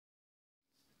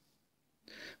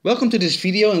Welcome to this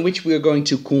video in which we are going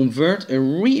to convert a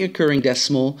reoccurring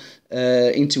decimal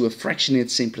into a fraction in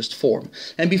its simplest form.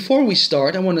 And before we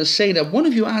start, I want to say that one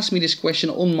of you asked me this question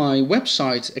on my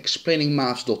website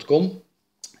explainingmaths.com,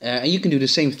 and you can do the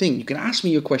same thing. You can ask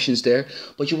me your questions there,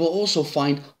 but you will also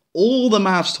find all the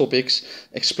maths topics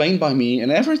explained by me,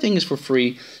 and everything is for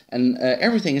free, and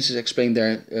everything is explained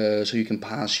there so you can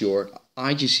pass your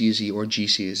IGCSE or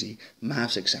GCSE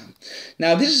maths exam.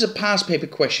 Now this is a past paper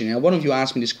question. Now one of you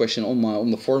asked me this question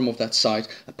on the forum of that site,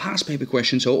 a past paper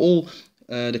question, so all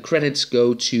the credits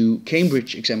go to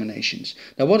Cambridge examinations.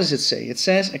 Now what does it say? It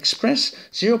says express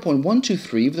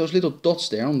 0.123 with those little dots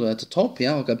there at the top,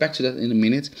 yeah, I'll get back to that in a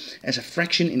minute, as a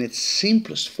fraction in its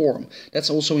simplest form. That's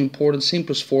also important,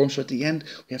 simplest form, so at the end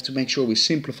we have to make sure we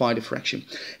simplify the fraction.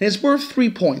 And it's worth 3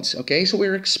 points, okay, so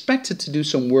we're expected to do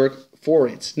some work for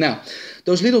it. Now,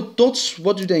 those little dots,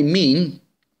 what do they mean?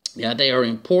 Yeah, they are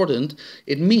important.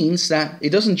 It means that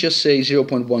it doesn't just say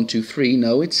 0.123,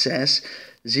 no, it says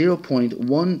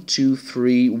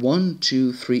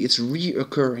 0.123, it's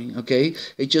reoccurring, okay?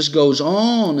 It just goes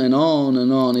on and on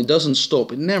and on. It doesn't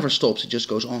stop. It never stops. It just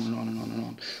goes on and on and on and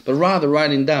on. But rather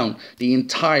writing down the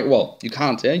entire, well, you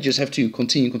can't, you just have to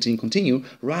continue.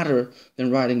 Rather than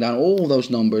writing down all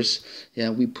those numbers, yeah,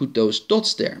 we put those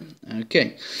dots there,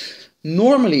 okay?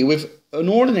 Normally, with an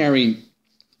ordinary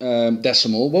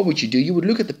decimal, what would you do? You would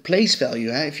look at the place value.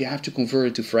 If you have to convert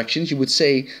it to fractions, you would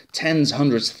say tens,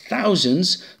 hundreds,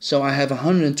 thousands. So I have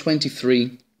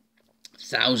 123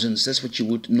 thousands. That's what you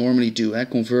would normally do,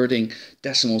 converting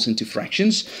decimals into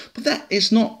fractions. But that is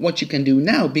not what you can do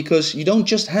now, because you don't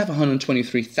just have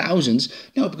 123 thousands.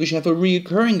 No, because you have a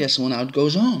reoccurring decimal. Now it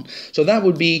goes on. So that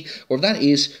would be, or that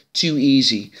is too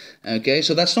easy. Okay,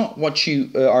 so that's not what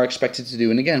you are expected to do.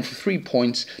 And again, for 3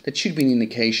 points, that should be an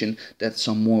indication that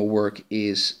some more work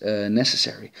is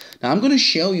necessary. Now I'm going to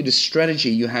show you the strategy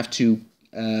you have to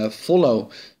follow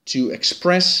to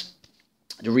express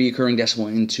the reoccurring decimal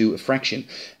into a fraction.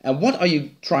 And what are you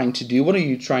trying to do? What are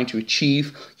you trying to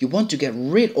achieve? You want to get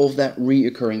rid of that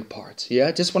reoccurring part.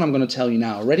 Yeah, that's what I'm going to tell you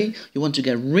now. Ready? You want to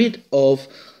get rid of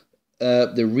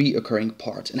the reoccurring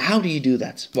part. And how do you do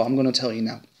that? Well, I'm going to tell you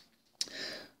now.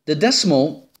 The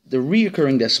decimal, the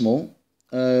reoccurring decimal,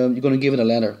 you're going to give it a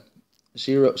letter.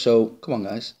 0. So come on,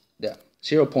 guys. Yeah,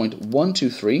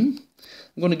 0.123.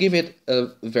 I'm going to give it a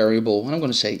variable, and I'm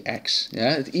going to say x.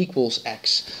 Yeah, it equals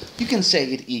x. You can say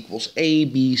it equals a,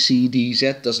 b, c, d,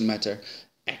 z, doesn't matter.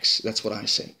 X, that's what I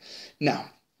say.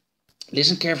 Now,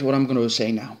 listen carefully what I'm going to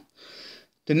say now.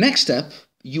 The next step,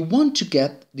 you want to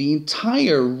get the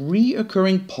entire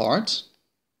reoccurring part,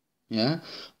 yeah,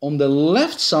 on the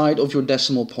left side of your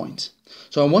decimal point.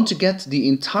 So I want to get the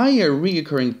entire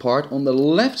reoccurring part on the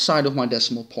left side of my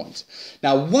decimal point.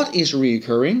 Now, what is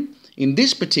reoccurring? In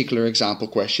this particular example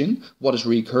question, what is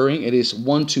recurring? It is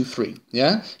 1, 2, 3.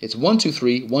 Yeah, it's 1, 2,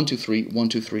 3, 1, 2, 3, 1,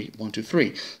 2, 3, 1, 2,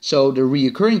 3. So the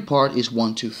reoccurring part is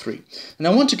 1, 2, 3. And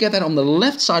I want to get that on the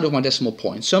left side of my decimal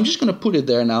point. So I'm just going to put it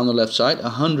there now on the left side,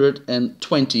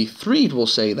 123 it will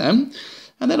say then.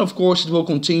 And then of course it will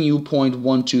continue 0.123,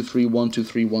 123,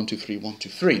 123,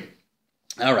 123.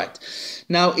 All right.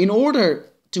 Now in order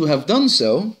to have done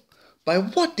so, by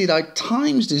what did I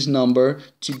times this number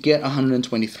to get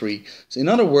 123? So in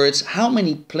other words, how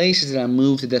many places did I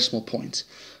move the decimal point?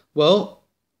 Well,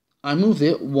 I moved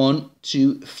it 1,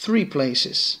 2, 3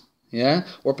 places. Yeah,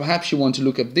 or perhaps you want to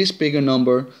look at this bigger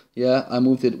number. Yeah, I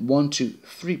moved it 1, 2,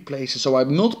 3 places. So I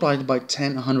multiplied it by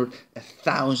 10, 100,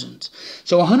 1,000.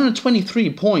 So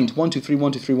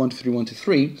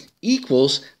 123.123,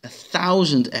 equals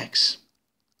 1,000x.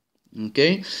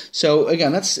 Okay, so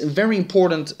again, that's a very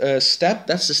important step.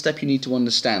 That's the step you need to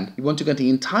understand. You want to get the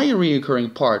entire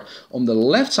reoccurring part on the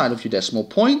left side of your decimal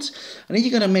point, and then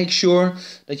you're going to make sure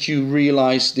that you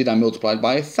realize, did I multiply it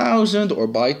by 1,000 or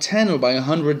by 10 or by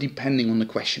 100, depending on the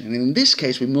question. And in this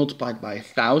case, we multiplied by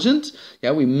 1,000.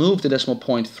 Yeah, we moved the decimal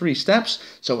point 3 steps,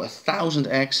 so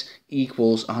 1,000x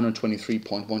equals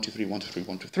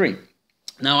 123.123.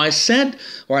 Now I said,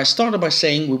 or I started by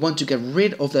saying, we want to get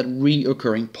rid of that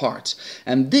reoccurring part.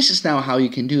 And this is now how you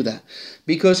can do that.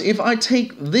 Because if I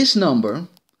take this number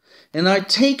and I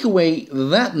take away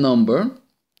that number,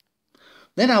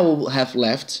 then I will have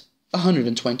left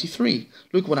 123.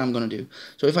 Look what I'm going to do.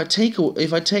 So if I take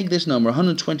this number,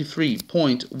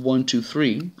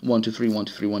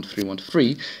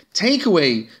 123.123, take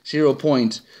away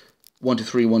 0.123, 1 to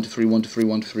 3, 1 to 3, 1 to 3,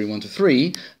 1 to 3, 1 to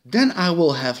 3, then I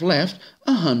will have left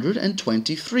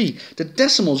 123. The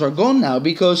decimals are gone now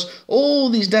because all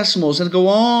these decimals that go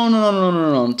on and on and on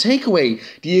and on, take away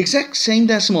the exact same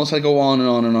decimals that go on and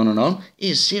on and on and on,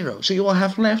 is 0. So you will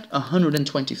have left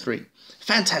 123.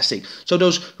 Fantastic. So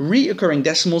those reoccurring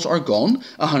decimals are gone.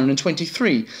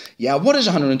 123. Yeah, what is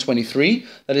 123?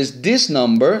 That is this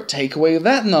number, take away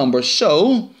that number.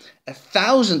 So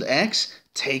 1000x,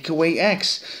 take away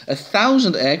x.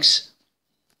 1000x,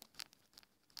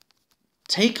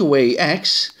 take away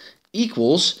x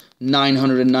equals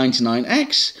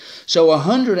 999x. So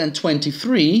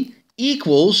 123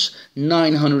 equals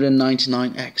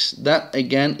 999x. That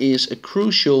again is a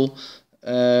crucial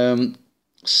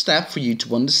step for you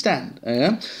to understand.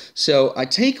 So I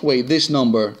take away this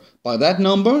number by that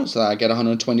number, so that I get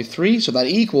 123, so that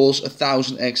equals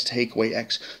 1000x take away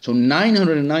x. So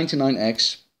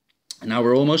 999x, and now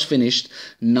we're almost finished.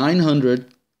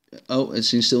 900, oh, it's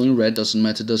still in red, doesn't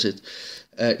matter, does it?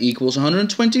 Equals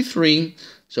 123,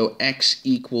 so x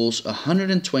equals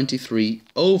 123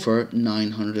 over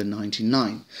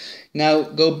 999. Now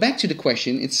go back to the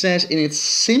question. It says in its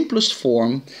simplest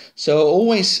form, so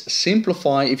always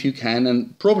simplify if you can,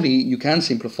 and probably you can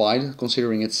simplify it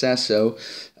considering it says so.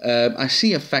 I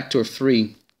see a factor of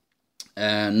 3.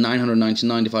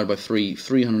 999 divided by 3,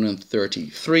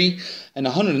 333, and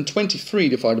 123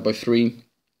 divided by 3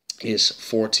 is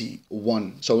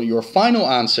 41. So your final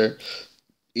answer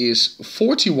is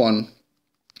 41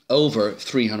 over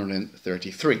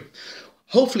 333.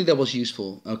 Hopefully that was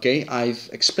useful. Okay, I've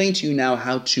explained to you now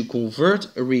how to convert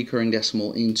a recurring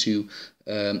decimal into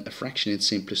a fraction in its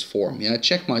simplest form. Yeah,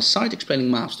 check my site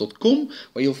explainingmaths.com,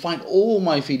 where you'll find all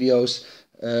my videos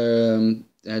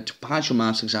to pass your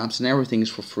maths exams, and everything is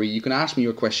for free. You can ask me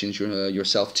your questions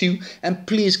yourself too. And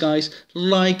please guys,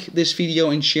 like this video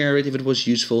and share it if it was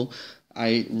useful.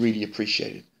 I really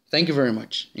appreciate it. Thank you very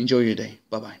much. Enjoy your day.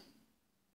 Bye bye.